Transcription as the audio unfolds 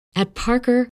At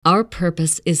Parker, our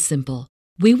purpose is simple.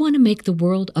 We want to make the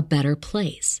world a better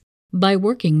place by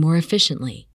working more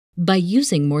efficiently, by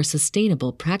using more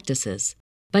sustainable practices,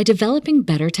 by developing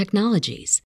better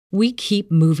technologies. We keep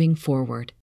moving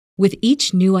forward. With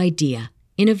each new idea,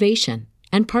 innovation,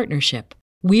 and partnership,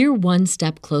 we're one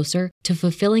step closer to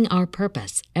fulfilling our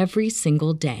purpose every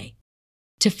single day.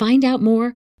 To find out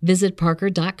more, visit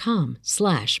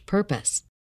parker.com/purpose.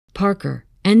 Parker,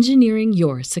 engineering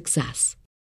your success.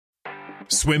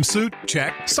 Swimsuit?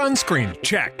 Check. Sunscreen?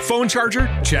 Check. Phone charger?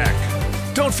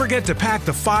 Check. Don't forget to pack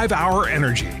the 5-Hour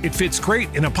Energy. It fits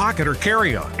great in a pocket or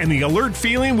carry-on, and the alert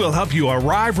feeling will help you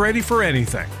arrive ready for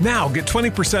anything. Now get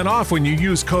 20% off when you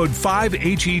use code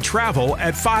 5HETRAVEL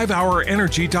at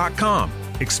 5hourenergy.com.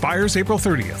 Expires April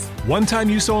 30th. One-time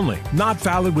use only. Not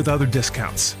valid with other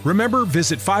discounts. Remember,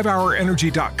 visit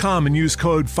 5hourenergy.com and use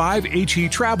code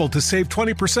 5HETRAVEL to save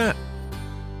 20%.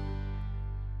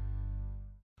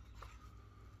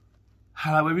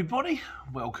 Hello everybody,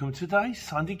 welcome to today's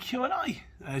Sunday Q&A,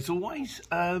 as always.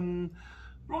 Right,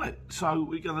 so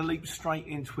we're going to leap straight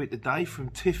into it today from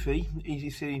Tiffy.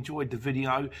 He said he enjoyed the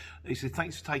video. He said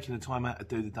thanks for taking the time out to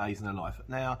do the days in the life.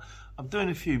 Now, I'm doing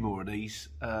a few more of these,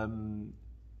 partly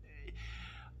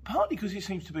because it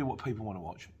seems to be what people want to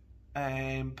watch,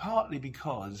 and partly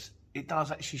because it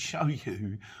does actually show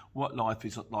you what life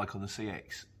is like on the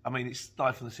CX. I mean, it's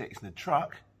life on the CX in the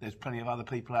truck. There's plenty of other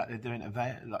people out there doing it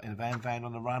like in a van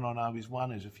on the run. I know he's one.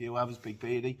 There's a few others, Big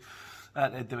Beardy,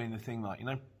 out there doing the thing like, you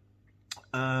know.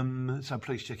 So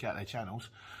please check out their channels.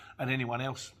 And anyone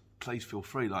else, please feel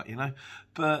free, like, you know.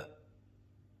 But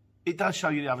it does show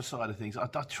you the other side of things. I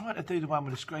tried to do the one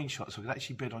with the screenshots so I could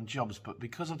actually bid on jobs, but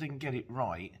because I didn't get it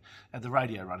right, I had the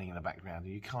radio running in the background.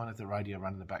 You can't have the radio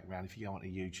running in the background if you go onto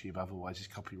YouTube, otherwise it's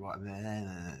copyright.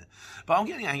 But I'm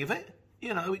getting the hang of it.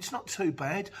 You know, it's not too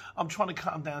bad. I'm trying to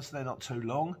cut them down so they're not too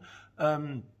long.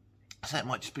 So that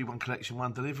might just be one collection,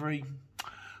 one delivery.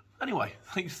 Anyway,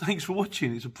 thanks for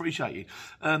watching. It's appreciated.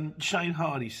 Shane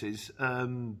Hardy says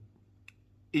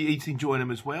he's enjoying them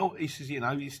as well. He says, you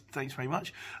know, thanks very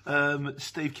much.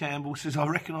 Steve Campbell says, I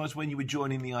recognise when you were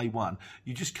joining the A1.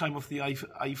 You just came off the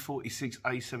A46,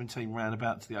 A17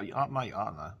 roundabout to the A. Mate, I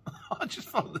don't know. I just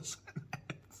followed the same.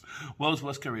 World's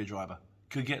worst courier driver.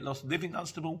 Could get lost. Live in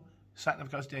Dunstable.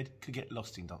 Sat-nav goes dead, could get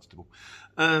lost in Dunstable.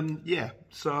 Yeah,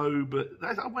 so, but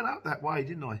I went out that way,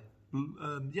 didn't I?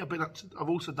 Yeah, I've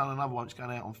also done another one that's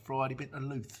going out on Friday, been to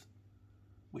Louth,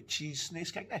 which is near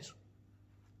Skegness.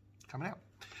 Coming out.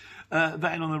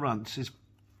 Van on the Run says,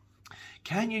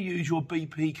 can you use your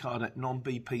BP card at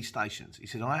non-BP stations? He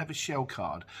said, I have a Shell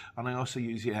card, and I also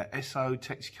use it at Esso,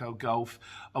 Texaco, Gulf.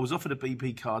 I was offered a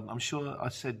BP card, and I'm sure I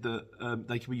said that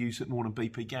they can be used at more than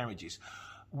BP garages.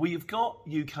 We've got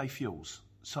UK fuels,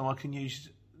 so I can use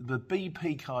the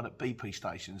BP card at BP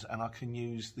stations, and I can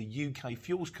use the UK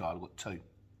fuels card. I've got two.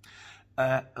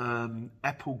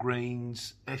 Apple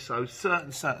Greens, Esso,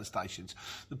 certain stations.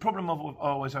 The problem I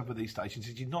always have with these stations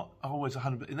is you're not always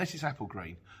 100%, unless it's Apple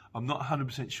Green, I'm not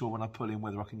 100% sure when I pull in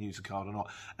whether I can use the card or not.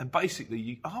 And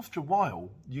basically, after a while,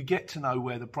 you get to know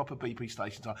where the proper BP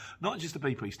stations are. Not just the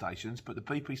BP stations, but the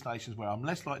BP stations where I'm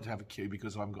less likely to have a queue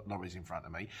because I haven't got lorries in front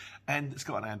of me, and it's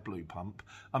got an AdBlue pump.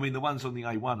 I mean, the ones on the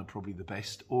A1 are probably the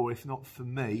best, or if not for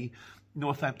me,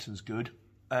 Northampton's good,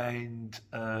 and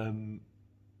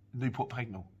Newport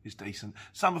Pagnell is decent.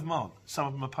 Some of them aren't. Some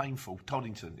of them are painful.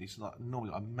 Toddington is like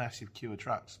normally got a massive queue of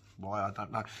trucks. Why, I don't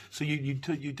know. So you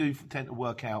do tend to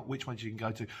work out which ones you can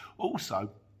go to. Also,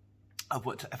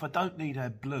 if I don't need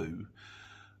AdBlue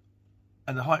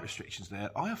and the height restrictions there,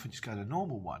 I often just go to a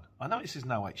normal one. I know it says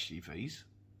no HGVs,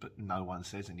 but no one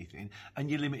says anything. And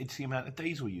you're limited to the amount of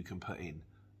diesel you can put in.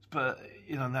 But,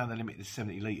 you know, now they're limited to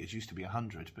 70 litres, used to be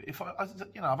 100. But if I've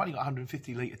only got a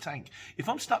 150 litre tank. If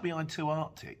I'm stuck behind two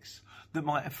Arctics that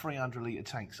might have 300 litre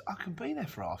tanks, I can be there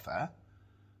for half hour.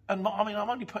 And I mean, I'm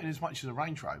only putting as much as a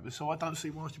Range Rover, so I don't see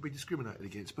why I should be discriminated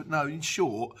against. But no, in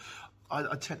short,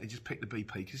 I tend to just pick the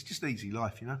BP because it's just easy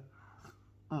life, you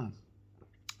know.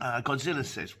 Godzilla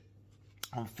says,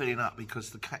 I'm filling up because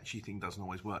the catchy thing doesn't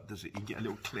always work, does it? You get a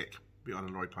little click behind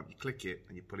a lorry pump, you click it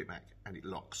and you put it back and it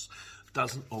locks.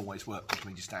 Doesn't always work, which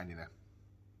means you're standing there,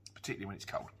 particularly when it's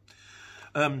cold.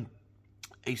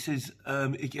 He says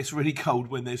it gets really cold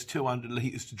when there's 200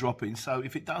 litres to drop in, so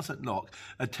if it doesn't lock,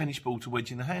 a tennis ball to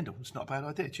wedge in the handle. It's not a bad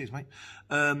idea. Cheers, mate.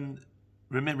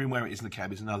 Remembering where it is in the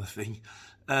cab is another thing.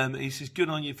 He says, good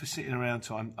on you for sitting around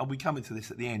time. I'll be coming to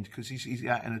this at the end because he's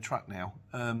out in a truck now.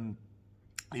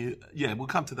 Yeah, we'll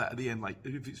come to that at the end, mate.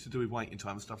 If it's to do with waiting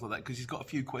time and stuff like that, because he's got a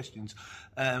few questions,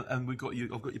 and I've got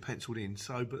you penciled in.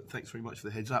 So, but thanks very much for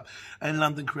the heads up. And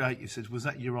London Creative says, was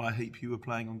that Uriah Heep you were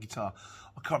playing on guitar?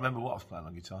 I can't remember what I was playing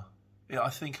on guitar. Yeah, I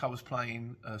think I was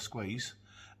playing Squeeze,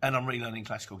 and I'm relearning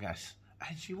classical gas.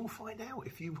 As you will find out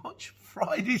if you watch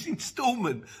Friday's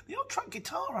instalment, the old truck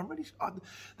guitar.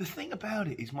 The thing about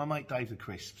it is, my mate Dave the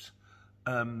Crisps.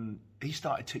 He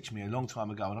started teaching me a long time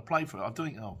ago, and I played for it. I was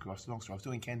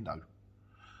doing kendo,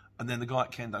 and then the guy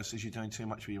at kendo says you're doing too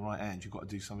much with your right hand. You've got to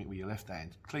do something with your left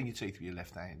hand. Clean your teeth with your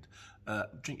left hand.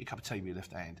 Drink your cup of tea with your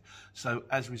left hand. So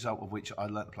as a result of which, I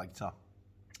learnt to play guitar,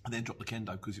 and then dropped the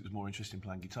kendo because it was more interesting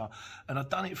playing guitar. And I'd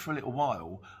done it for a little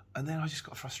while, and then I just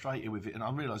got frustrated with it, and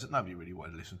I realised that nobody really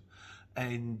wanted to listen,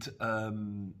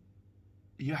 and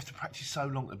you have to practice so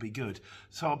long to be good.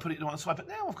 So I put it to one side. But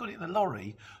now I've got it in the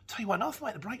lorry. Tell you what, after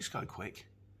make the brakes go quick,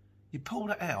 you pull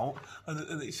it out,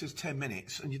 and it says 10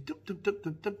 minutes, and you dump.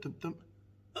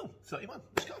 Oh, 31.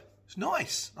 Let's go. It's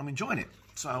nice. I'm enjoying it.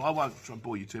 So I won't try and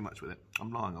bore you too much with it.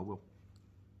 I'm lying, I will.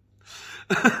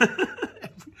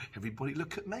 Everybody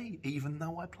look at me, even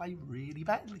though I play really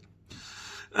badly.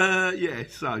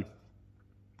 So...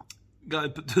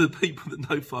 Going to the people that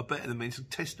know far better than me, some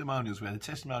testimonials. We had a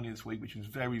testimonial this week, which was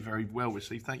very, very well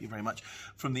received. Thank you very much,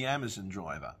 from the Amazon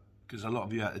driver, because a lot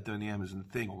of you out there doing the Amazon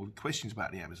thing or questions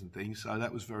about the Amazon thing. So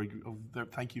that was very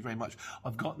good. Thank you very much.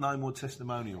 I've got no more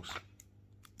testimonials.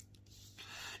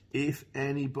 If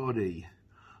anybody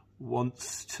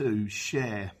wants to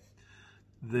share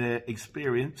their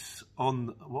experience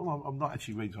on, well, I'm not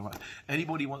actually reading.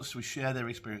 Anybody wants to share their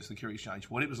experience of the Cure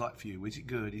Exchange, what it was like for you? Is it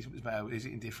good? Is it bad? Is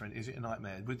it indifferent? Is it a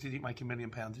nightmare? Did it make £1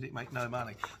 million? Did it make no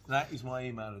money? That is my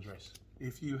email address.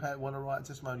 If you want to write a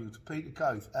testimonial to Peter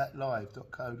Coath at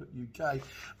live.co.uk,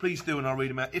 please do, and I'll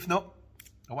read them out. If not,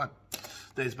 I won't.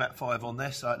 There's about 5 on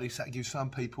there, so at least that gives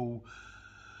some people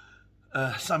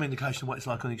some indication of what it's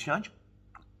like on the exchange.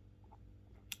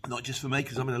 Not just for me,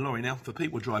 because I'm in a lorry now, for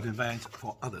people driving vans,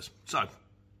 for others. So,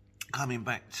 coming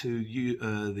back to you,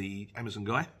 the Amazon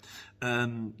guy,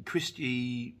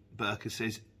 Christy Burker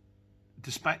says,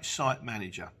 Dispatch Site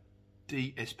Manager,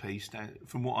 DSP,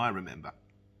 from what I remember.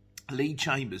 Lee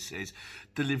Chambers says,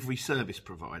 Delivery Service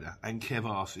Provider, and Kev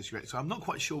asks is correct. So I'm not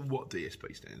quite sure what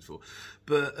DSP stands for,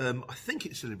 but I think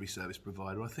it's Delivery Service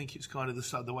Provider. I think it's kind of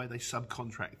the way they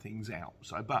subcontract things out.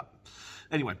 So, but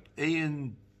anyway,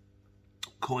 Ian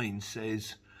Coin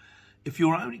says, if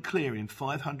you're only clearing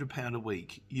 £500 a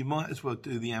week, you might as well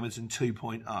do the Amazon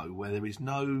 2.0, where there is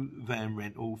no van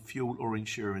rental, fuel or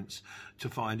insurance to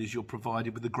find, as you're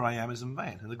provided with the grey Amazon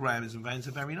van. And the grey Amazon vans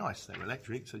are very nice. They're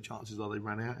electric, so chances are they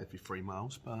run out every 3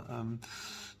 miles.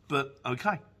 But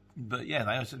okay. But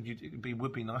yeah, it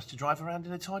would be nice to drive around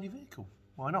in a tiny vehicle.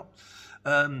 Why not?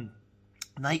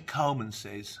 Nate Coleman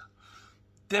says,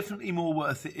 definitely more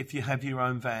worth it if you have your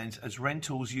own vans, as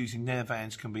rentals using their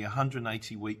vans can be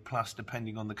 180 week plus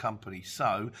depending on the company.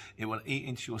 So it will eat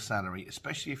into your salary,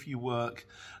 especially if you work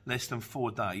less than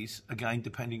 4 days, again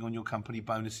depending on your company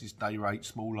bonuses, day rates,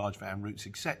 small, large van routes,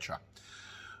 etc.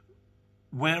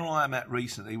 Where I am at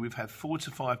recently, we've had 4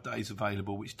 to 5 days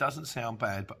available, which doesn't sound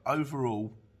bad, but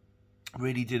overall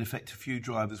really did affect a few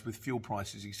drivers with fuel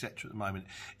prices, etc. at the moment.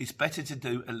 It's better to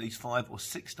do at least 5 or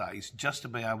 6 days just to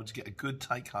be able to get a good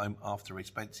take home after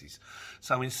expenses.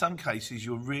 So in some cases,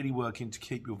 you're really working to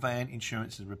keep your van,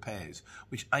 insurance and repairs,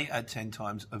 which 8 out of 10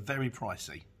 times are very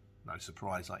pricey. No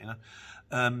surprise, like, you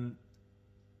know.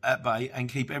 At bay, and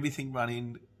keep everything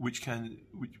running, which can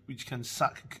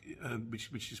suck,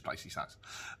 which just basically sucks.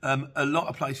 A lot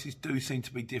of places do seem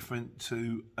to be different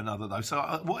to another, though.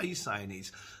 So what he's saying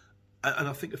is, and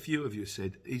I think a few of you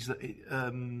said, is that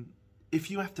if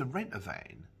you have to rent a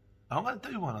van, I'm going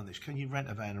to do one on this. Can you rent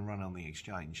a van and run on the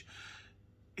exchange?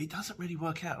 It doesn't really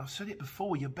work out. I've said it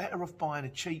before. You're better off buying a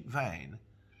cheap van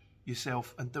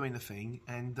yourself and doing the thing.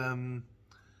 And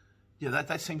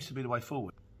that seems to be the way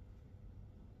forward.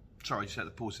 Sorry, I just had to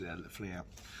pause it there, let it flee out.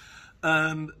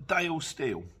 Dale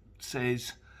Steele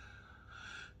says,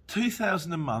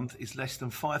 $2,000 a month is less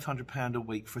than £500 a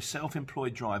week for a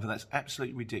self-employed driver. That's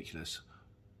absolutely ridiculous.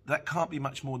 That can't be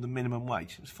much more than minimum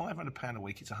wage. It's £500 a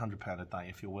week, it's £100 a day.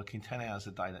 If you're working 10 hours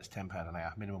a day, that's £10 an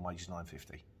hour. Minimum wage is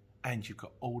 $9.50. And you've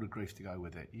got all the grief to go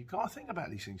with it. You've got to think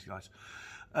about these things, guys.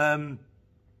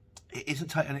 It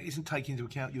isn't taking into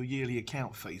account your yearly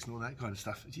account fees and all that kind of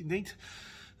stuff.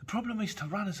 The problem is, to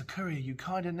run as a courier, you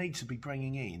kind of need to be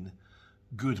bringing in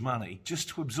good money just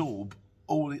to absorb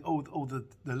all the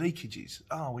leakages.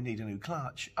 Oh, we need a new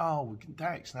clutch. Oh,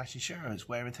 tax, national insurance,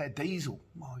 wear and tear, diesel.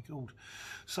 My God.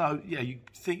 So, yeah,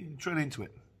 drill into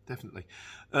it, definitely.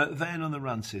 Van on the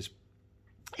Run says,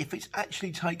 If it's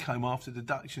actually take home after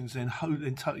deductions, then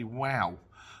totally wow.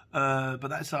 But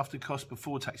that's after cost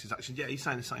before tax deductions. Yeah, he's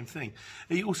saying the same thing.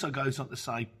 He also goes on to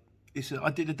say,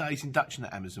 I did a day's induction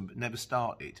at Amazon but never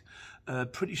started.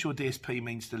 Pretty sure DSP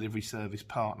means delivery service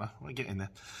partner. We're getting there.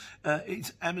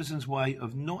 It's Amazon's way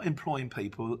of not employing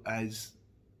people as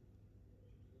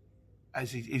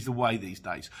is the way these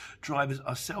days. Drivers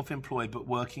are self-employed but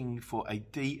working for a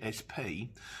DSP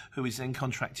who is then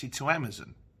contracted to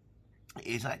Amazon.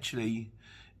 Is that actually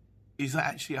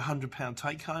 £100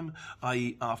 take home,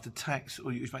 i.e. after tax,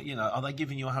 or are they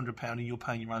giving you £100 and you're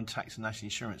paying your own tax and national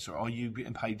insurance, or are you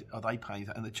getting paid? Are they paying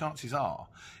that? And the chances are,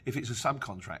 if it's a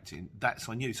subcontracting, that's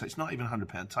on you. So it's not even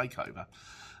 £100 takeover.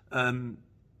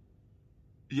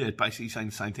 Basically saying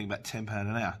the same thing about £10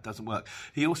 an hour. Doesn't work.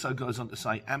 He also goes on to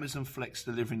say Amazon Flex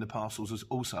delivering the parcels is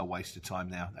also a waste of time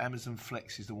now. Amazon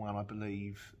Flex is the one, I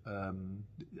believe.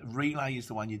 Relay is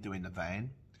the one you do in the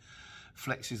van.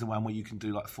 Flex is the one where you can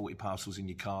do like 40 parcels in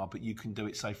your car, but you can do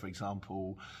it, say, for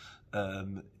example,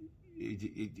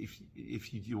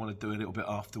 if you want to do a little bit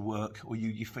after work, or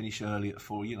you finish early at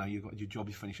 4, you've got your job,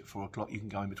 you finish at 4 o'clock, you can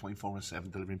go in between 4 and 7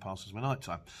 delivering parcels by night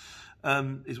time.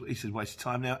 He said waste of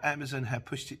time. Now, Amazon have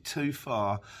pushed it too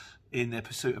far in their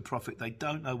pursuit of profit. They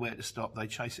don't know where to stop. They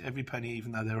chase every penny,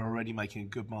 even though they're already making a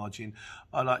good margin.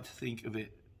 I like to think of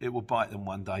it will bite them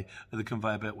one day, and the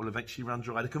conveyor belt will eventually run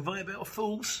dry. The conveyor belt of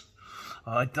fools.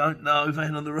 I don't know,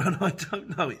 Van on the Run, I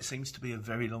don't know. It seems to be a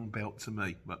very long belt to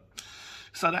me. But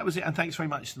so that was it, and thanks very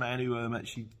much to the man who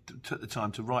actually took the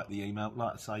time to write the email.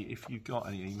 Like I say, if you've got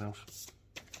any emails,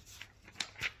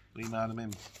 email them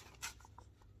in.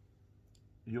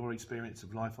 Your experience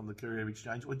of life on the courier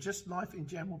exchange, or just life in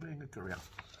general being a courier.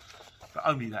 But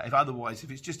only that.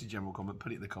 If it's just a general comment,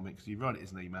 put it in the comments. If you write it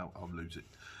as an email, I'll lose it.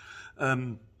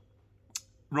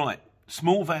 Right.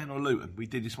 Small van or Luton? We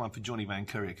did this one for Johnny Van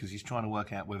Courier because he's trying to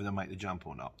work out whether they'll make the jump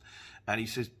or not. And he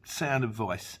says, sound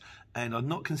advice. And I'd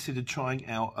not considered trying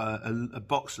out a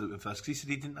box Luton first because he said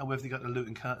he didn't know whether they got the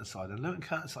Luton curtain side. And Luton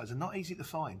curtain sides are not easy to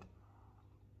find.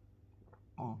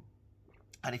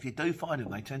 And if you do find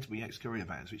them, they tend to be ex-courier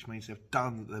vans, which means they've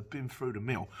been through the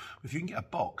mill. If you can get a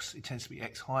box, it tends to be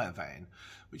ex-hire van,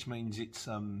 which means it's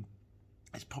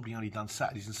probably only done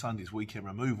Saturdays and Sundays, weekend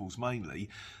removals mainly.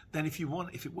 Then if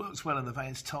it works well and the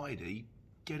van's tidy,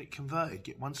 get it converted.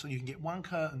 Get one, so you can get one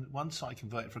side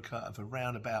converted for a curtain for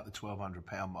around about the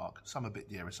 £1,200 mark. Some a bit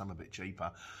dearer, some a bit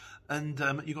cheaper, and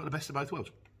you've got the best of both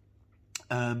worlds.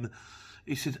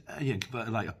 He said, convert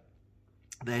it later.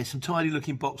 There's some tidy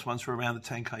looking box ones for around the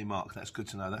 10k mark. That's good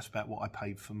to know. That's about what I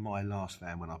paid for my last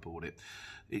van when I bought it.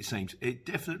 It seems it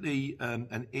definitely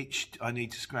an itch I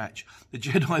need to scratch. The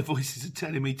Jedi voices are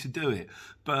telling me to do it,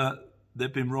 but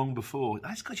they've been wrong before.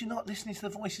 That's because you're not listening to the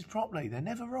voices properly. They're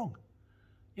never wrong.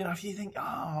 If you think,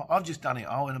 I've just done it.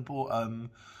 I went and bought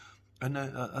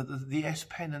the S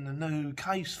Pen and the new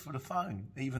case for the phone.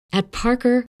 At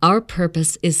Parker, our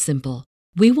purpose is simple.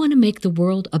 We want to make the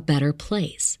world a better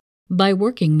place. By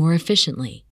working more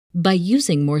efficiently, by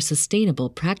using more sustainable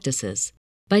practices,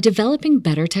 by developing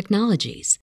better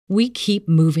technologies, we keep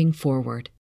moving forward.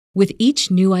 With each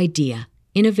new idea,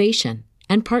 innovation,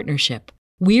 and partnership,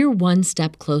 we're one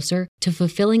step closer to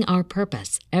fulfilling our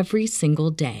purpose every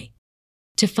single day.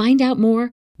 To find out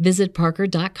more, visit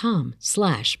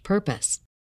parker.com/purpose.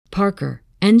 Parker,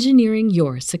 engineering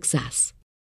your success.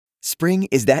 Spring,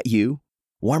 is that you?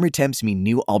 Warmer temps mean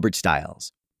new Allbirds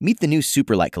styles. Meet the new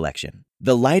Superlight collection,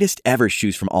 the lightest ever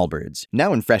shoes from Allbirds,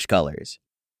 now in fresh colors.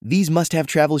 These must-have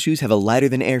travel shoes have a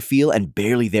lighter-than-air feel and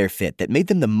barely-there fit that made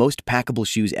them the most packable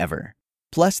shoes ever.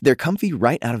 Plus, they're comfy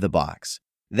right out of the box.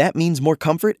 That means more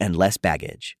comfort and less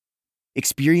baggage.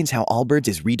 Experience how Allbirds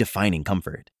is redefining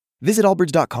comfort. Visit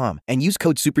allbirds.com and use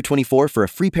code SUPER24 for a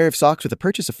free pair of socks with a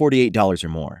purchase of $48 or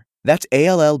more. That's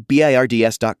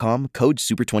ALLBIRDS.com, code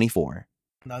SUPER24.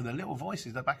 No, the little voices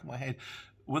in the back of my head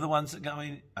were the ones that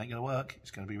going, ain't going to work,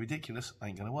 it's going to be ridiculous,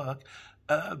 ain't going to work.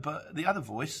 But the other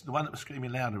voice, the one that was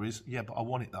screaming louder is, yeah, but I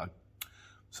want it though.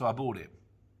 So I bought it,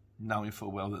 knowing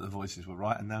full well that the voices were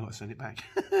right, and now I've got to send it back.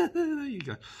 There you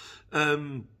go.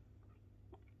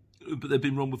 But they've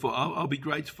been wrong before. I'll be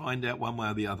great to find out one way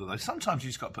or the other though. Sometimes you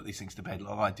just got to put these things to bed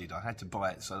like I did. I had to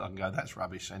buy it so that I can go, that's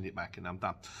rubbish, send it back, and I'm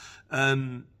done.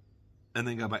 And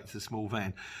then go back to the small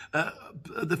van.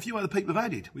 The few other people have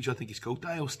added, which I think is cool.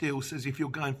 Dale Steele says if you're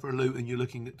going for a Luton, you're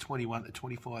looking at 21 to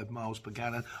 25 miles per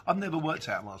gallon. I've never worked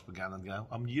out miles per gallon, Dale.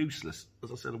 I'm useless.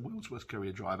 As I said, a world's worst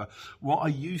courier driver. What I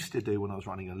used to do when I was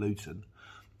running a Luton,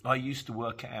 I used to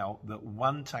work out that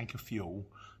one tank of fuel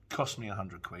cost me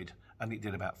 £100 and it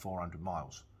did about 400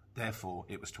 miles. Therefore,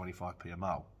 it was 25p a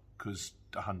mile. because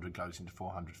 100 goes into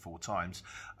 400 4 times.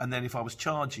 And then if I was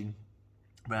charging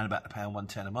around about the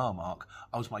 £1.10 a mile mark,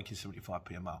 I was making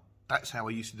 75p a mile. That's how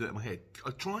I used to do it in my head.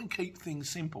 I try and keep things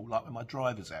simple, like with my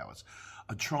driver's hours.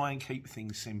 I try and keep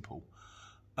things simple.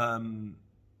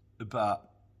 But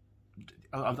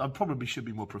I probably should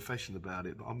be more professional about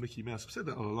it, but I'm Mickey Mouse. I've said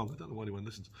that all along. I don't know why anyone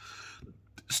listens.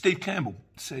 Steve Campbell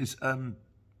says,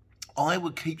 I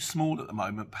would keep small at the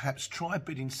moment, perhaps try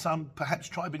bidding some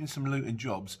Luton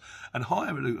jobs and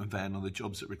hire a Luton van on the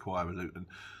jobs that require a Luton.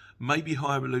 Maybe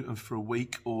hire a Luton for a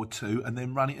week or two and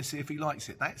then run it and see if he likes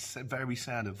it. That's a very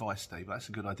sound advice, Steve. That's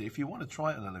a good idea. If you want to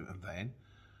try it on a Luton van,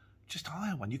 just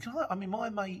hire one. You can. I mean,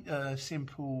 my mate,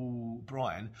 Simple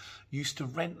Brian, used to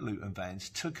rent Luton vans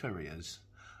to couriers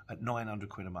at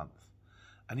 £900 a month.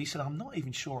 And he said, I'm not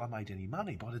even sure I made any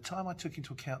money. By the time I took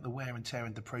into account the wear and tear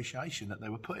and depreciation that they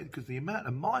were putting, because the amount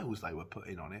of miles they were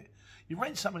putting on it, you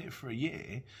rent something for a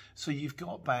year, so you've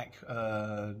got back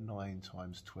 9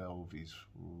 times 12 is,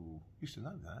 used to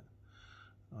know that,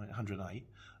 108.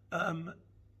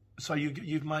 So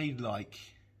you've made like,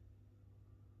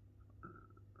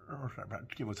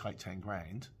 give or take 10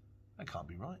 grand. That can't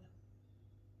be right.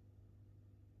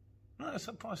 No, that's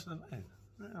the price of the van.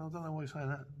 I don't know why you're saying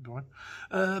that, Brian.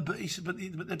 But he said, but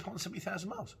they're putting 70,000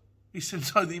 miles. He said,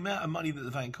 so the amount of money that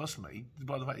the van cost me,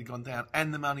 by the way it had gone down,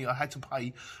 and the money I had to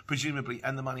pay, presumably,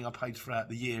 and the money I paid throughout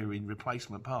the year in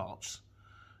replacement parts,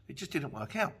 it just didn't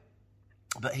work out.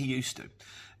 But he used to.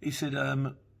 He said,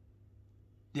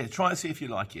 yeah, try and see if you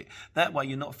like it. That way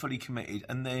you're not fully committed,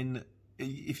 and then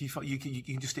if you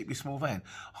can just stick with a small van.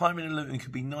 Hiring a Luton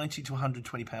could be £90 to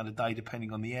 £120 a day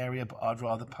depending on the area, but I'd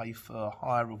rather pay for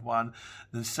hire of one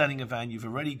than selling a van you've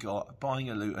already got, buying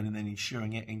a Luton and then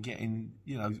insuring it and getting,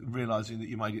 realising that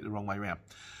you made it the wrong way round.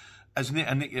 As Nick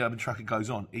the Urban Trucker goes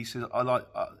on, he said, like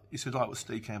what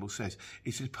Steve Campbell says.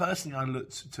 He says, personally, I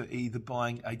looked to either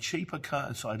buying a cheaper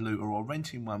curtain-side Luton or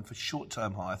renting one for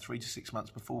short-term hire, 3 to 6 months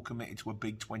before committing to a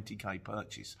big 20k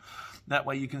purchase. That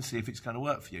way you can see if it's going to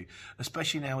work for you,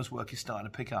 especially now as work is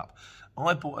starting to pick up.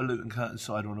 I bought a Luton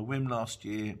curtain-side on a whim last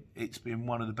year. It's been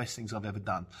one of the best things I've ever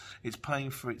done. It's paying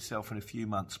for itself in a few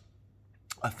months.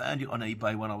 I found it on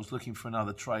eBay when I was looking for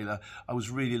another trailer. I was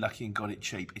really lucky and got it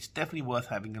cheap. It's definitely worth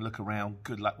having a look around.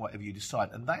 Good luck, whatever you decide.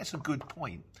 And that's a good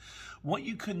point. What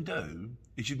you can do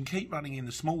is you can keep running in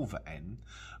the small van,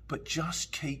 but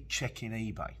just keep checking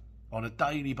eBay on a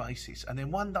daily basis. And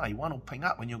then one day, one will ping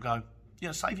up and you'll go,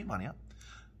 save your money up.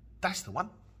 That's the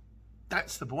one.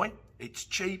 That's the boy. It's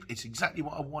cheap. It's exactly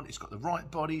what I want. It's got the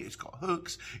right body. It's got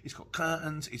hooks. It's got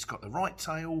curtains. It's got the right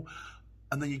tail.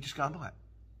 And then you just go and buy it.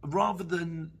 Rather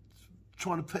than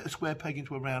trying to put a square peg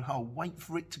into a round hole, wait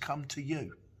for it to come to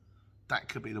you. That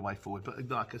could be the way forward. But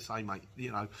like I say, mate,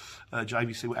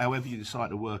 JVC, however you decide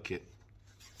to work it,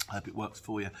 I hope it works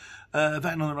for you.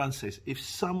 Van on the Run says, if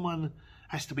someone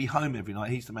has to be home every night,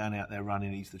 he's the man out there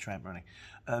running, he's the tramp running.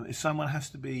 If someone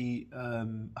has to be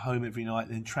home every night,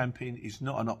 then tramping is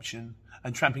not an option.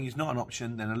 And tramping is not an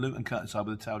option, then a Luton curtain-side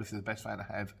with a tail lift is the best van to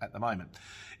have at the moment.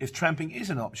 If tramping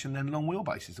is an option, then long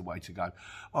wheelbase is the way to go.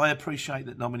 I appreciate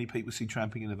that not many people see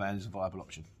tramping in a van as a viable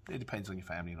option. It depends on your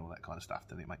family and all that kind of stuff,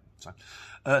 doesn't it, mate? So,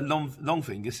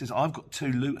 Longfinger says, I've got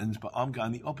 2 Lutons, but I'm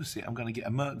going the opposite. I'm going to get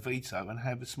a Merc Vito and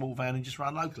have a small van and just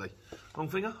run locally.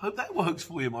 Longfinger, hope that works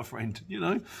for you, my friend.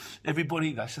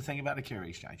 Everybody, that's the thing about the Carrier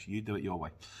Exchange. You do it your way.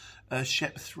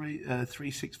 Shep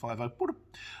 3650.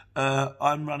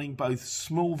 I'm running both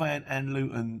small van and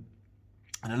Luton,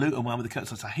 and a Luton one with a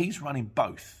curtain. So he's running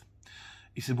both.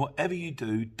 He said, whatever you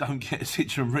do, don't get a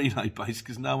Citroen relay base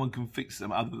because no one can fix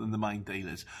them other than the main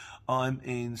dealers. I'm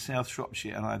in South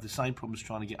Shropshire and I have the same problems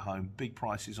trying to get home. Big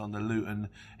prices on the Luton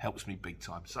helps me big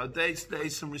time. So there's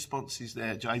some responses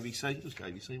there. JVC, it was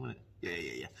JVC, wasn't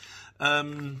it? Yeah.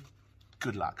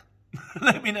 Good luck.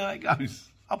 Let me know how it goes.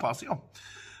 I'll pass it on.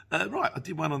 Right, I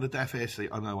did one on the DAF air seat.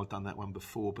 I know I've done that one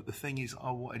before, but the thing is,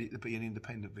 I wanted it to be an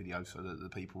independent video so that the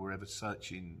people who are ever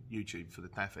searching YouTube for the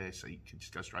DAF air seat can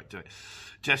just go straight to it.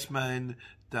 Jessman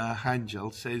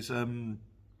Hangel says, one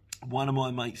of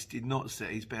my mates did not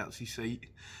set his bouncy seat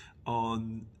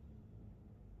on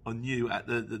you at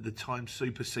the time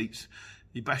super seats.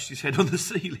 He bashed his head on the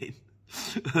ceiling.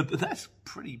 But that's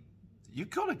pretty... You've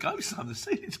got to go, son. The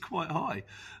ceiling's quite high.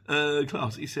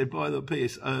 Class, he said, by the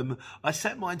PS, I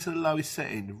set mine to the lowest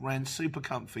setting, ran super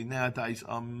comfy. Nowadays,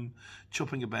 I'm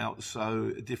chopping about,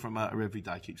 so a different motor every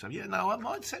day keeps up. Yeah, no, I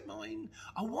might set mine.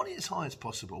 I want it as high as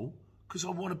possible because I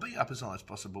want to be up as high as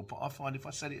possible, but I find if I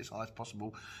set it as high as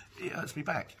possible, it hurts me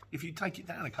back. If you take it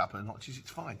down a couple of notches,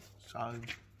 it's fine. So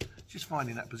just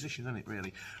finding that position, isn't it,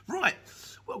 really? Right,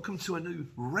 welcome to a new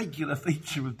regular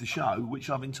feature of the show, which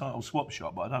I've entitled Swap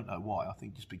Shop, but I don't know why. I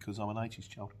think just because I'm an 80s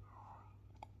child.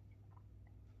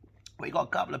 We got a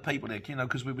couple of people there, you know,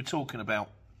 because we were talking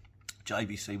about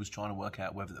JVC was trying to work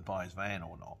out whether to buy his van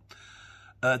or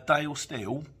not. Dale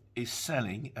Steele is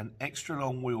selling an extra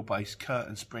long wheelbase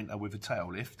Curtin Sprinter with a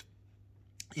tail lift.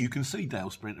 You can see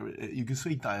Dale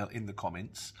in the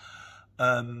comments.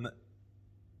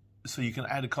 So you can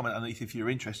add a comment underneath if you're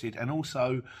interested. And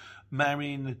also,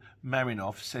 Marin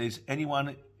Marinoff says,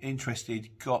 anyone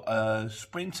interested, got a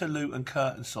Sprinter Luton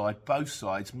Curtin side, both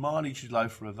sides, mileage is low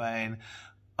for a van,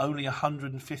 only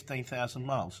 115,000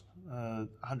 miles,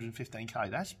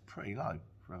 115k. That's pretty low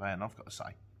for a van, I've got to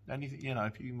say. Anything, you know,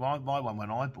 if you buy one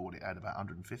when I bought it, had about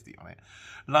 150 on it.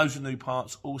 Loads of new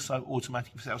parts, also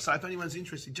automatic for sale. So if anyone's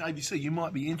interested, JVC, you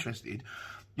might be interested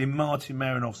in Martin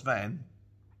Marinoff's van.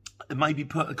 Maybe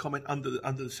put a comment under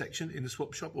the section in the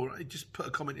swap shop, or just put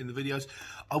a comment in the videos.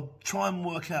 I'll try and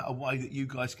work out a way that you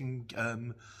guys can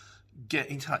get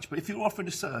in touch. But if you're offering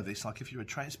a service, like if you're a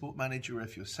transport manager, or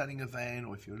if you're selling a van,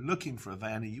 or if you're looking for a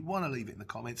van and you want to leave it in the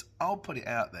comments, I'll put it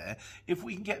out there. If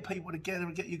we can get people together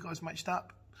and get you guys matched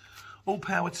up, all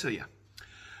power to you.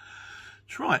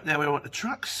 That's right, now we're on to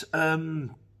trucks.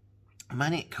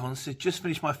 Manic Con said, just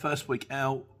finished my first week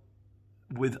out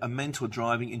with a mentor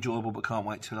driving, enjoyable, but can't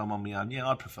wait till I'm on my own. Yeah,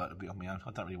 I'd prefer to be on my own.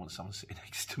 I don't really want someone sitting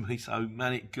next to me. So,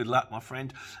 Manic, good luck, my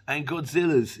friend. And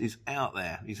Godzilla's is out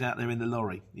there. He's out there in the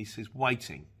lorry. He says,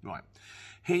 waiting. Right.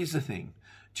 Here's the thing.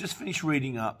 Just finished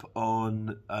reading up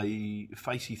on a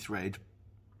Facey thread,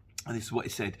 and this is what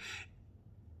it said.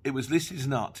 It was listed as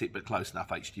an Arctic, but close enough.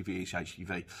 HGV is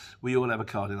HGV. We all have a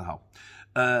card in the hole.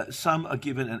 Some are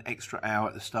given an extra hour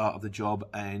at the start of the job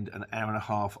and an hour and a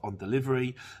half on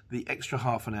delivery. The extra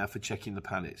half an hour for checking the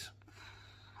pallets.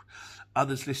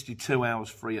 Others listed 2 hours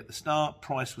free at the start.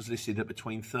 Price was listed at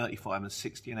between 35 and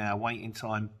 60 an hour waiting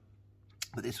time.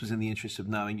 But this was in the interest of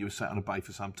knowing you were sat on a bay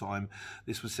for some time.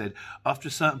 This was said, after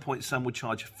a certain point, some would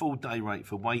charge a full day rate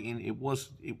for waiting. It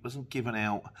wasn't given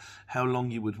out how long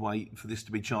you would wait for this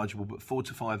to be chargeable, but 4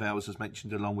 to 5 hours was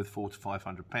mentioned, along with £400 to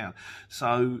 £500.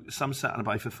 So some sat on a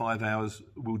bay for 5 hours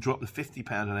will drop the £50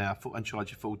 an hour and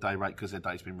charge a full day rate because their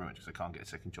day's been ruined because they can't get a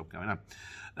second job going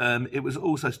on. It was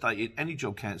also stated any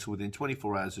job cancelled within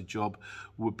 24 hours of job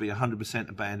would be 100%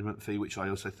 abandonment fee, which I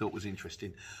also thought was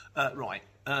interesting. Right.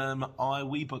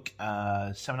 We book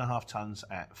 7.5 tonnes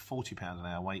at £40 an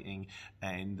hour waiting,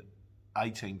 and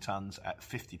 18 tonnes at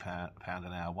 £50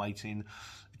 an hour waiting.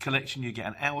 Collection, you get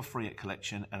an hour free at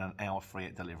collection and an hour free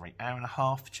at delivery. Hour and a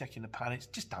half for checking the pallets.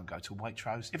 Just don't go to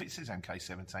Waitrose. If it says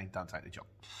MK17, don't take the job.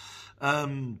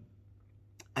 And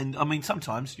I mean,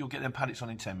 sometimes you'll get them pallets on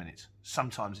in 10 minutes.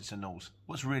 Sometimes it's a nose.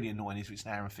 What's really annoying is if it's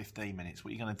an hour and 15 minutes. What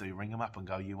are you going to do? Ring them up and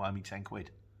go, you owe me 10 quid.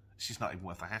 It's just not even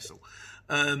worth the hassle.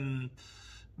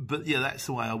 But yeah, that's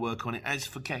the way I work on it. As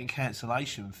for getting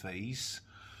cancellation fees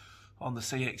on the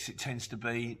CX, it tends to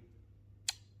be.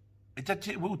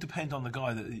 It will depend on the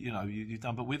guy that you've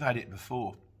done. But we've had it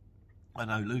before. I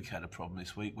know Luke had a problem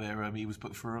this week where he was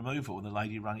booked for removal, and the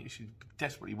lady rang it. She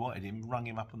desperately wanted him, rung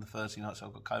him up on the Thursday night. So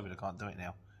I've got COVID. I can't do it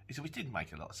now. He said, which didn't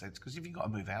make a lot of sense because if you've got to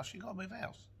move house, you've got to move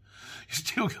house. You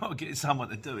still got to get someone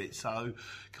to do it. So,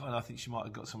 kind of, I think she might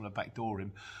have got someone to backdoor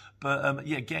him. But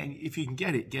yeah, if you can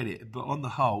get it. But on the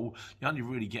whole, you only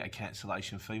really get a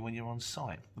cancellation fee when you're on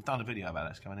site. I've done a video about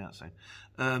that. It's coming out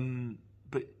soon.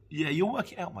 But yeah, you'll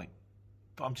work it out, mate.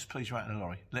 But I'm just pleased you're out in a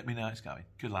lorry. Let me know how it's going.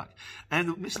 Good luck. And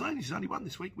the miscellaneous is only one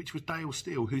this week, which was Dale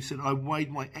Steele, who said, I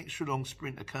weighed my extra long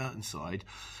Sprinter Curtin side.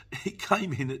 It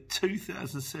came in at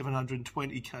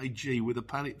 2,720 kg with a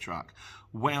pallet truck.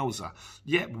 Wowzer.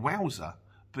 Yeah, wowzer.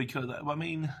 Because, I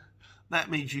mean, that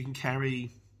means you can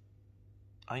carry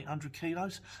 800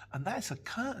 kilos. And that's a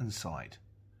curtain side.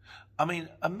 I mean,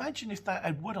 imagine if that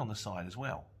had wood on the side as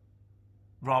well,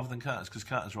 rather than curtains, because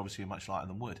curtains are obviously much lighter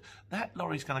than wood. That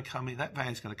lorry's going to come in, that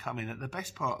van's going to come in at the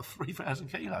best part of 3,000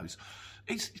 kilos.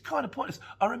 It's kind of pointless.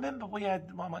 I remember we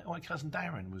had, my cousin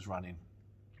Darren was running,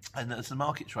 and as a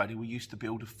market trader, we used to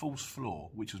build a false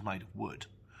floor, which was made of wood.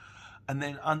 And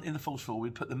then in the false floor,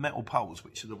 we'd put the metal poles,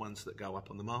 which are the ones that go up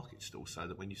on the market stall, so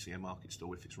that when you see a market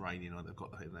stall, if it's raining, they've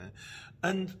got that in there.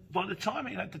 And by the time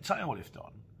it had the tail lift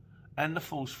on, and the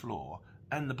false floor,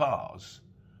 and the bars,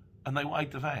 and they weighed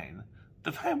the van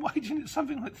weighed in at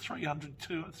something like 3,200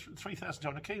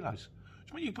 kilos.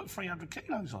 Which means you put 300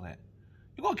 kilos on it.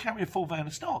 You've got to carry a full van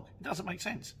of stock. It doesn't make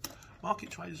sense.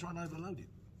 Market traders run overloaded.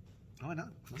 I know.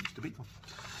 I used to be one.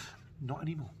 Not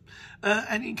anymore.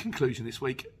 And in conclusion this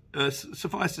week,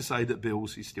 suffice to say that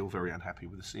Bills is still very unhappy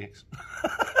with the CX.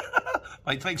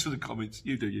 Mate, thanks for the comments.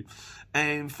 You do you.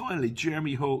 And finally,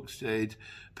 Jeremy Hawke said,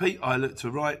 Pete, I looked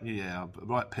to right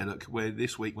pillock, where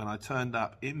this week when I turned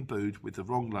up in Bude with the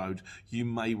wrong load, you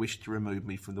may wish to remove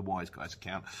me from the Wise Guys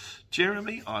account.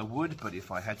 Jeremy, I would, but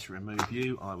if I had to remove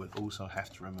you, I would also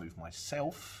have to remove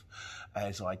myself,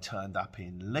 as I turned up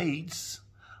in Leeds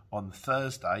on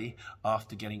Thursday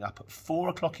after getting up at 4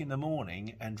 o'clock in the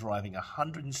morning and driving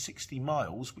 160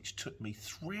 miles, which took me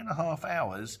 3.5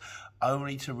 hours,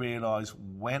 only to realise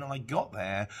when I got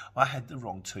there I had the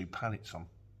wrong 2 pallets on.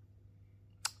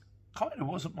 Kind of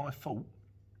wasn't my fault,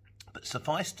 but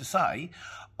suffice to say,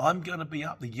 I'm going to be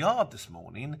up the yard this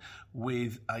morning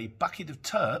with a bucket of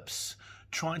turps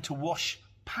trying to wash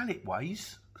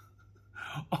palletways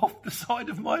off the side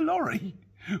of my lorry,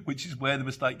 which is where the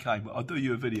mistake came. But I'll do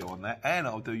you a video on that, and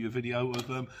I'll do you a video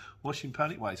of washing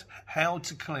palletways. How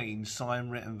to clean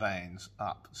sign-written vans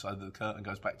up so that the curtain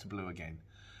goes back to blue again.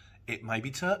 It may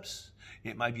be turps,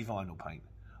 it may be vinyl paint.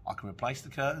 I can replace the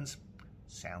curtains.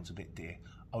 Sounds a bit dear.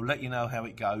 I'll let you know how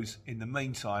it goes. In the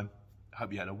meantime,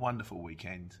 hope you had a wonderful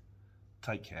weekend.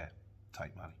 Take care.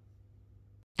 Take money.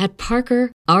 At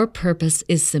Parker, our purpose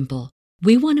is simple.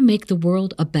 We want to make the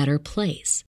world a better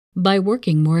place by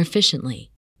working more efficiently,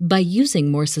 by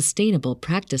using more sustainable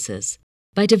practices,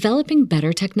 by developing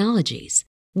better technologies.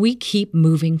 We keep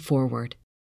moving forward.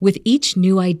 With each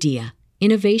new idea,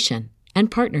 innovation, and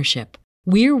partnership,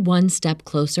 we're one step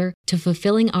closer to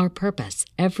fulfilling our purpose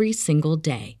every single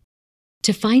day.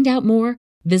 To find out more,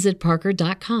 visit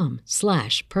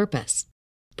parker.com/purpose.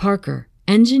 Parker,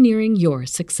 engineering your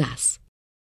success.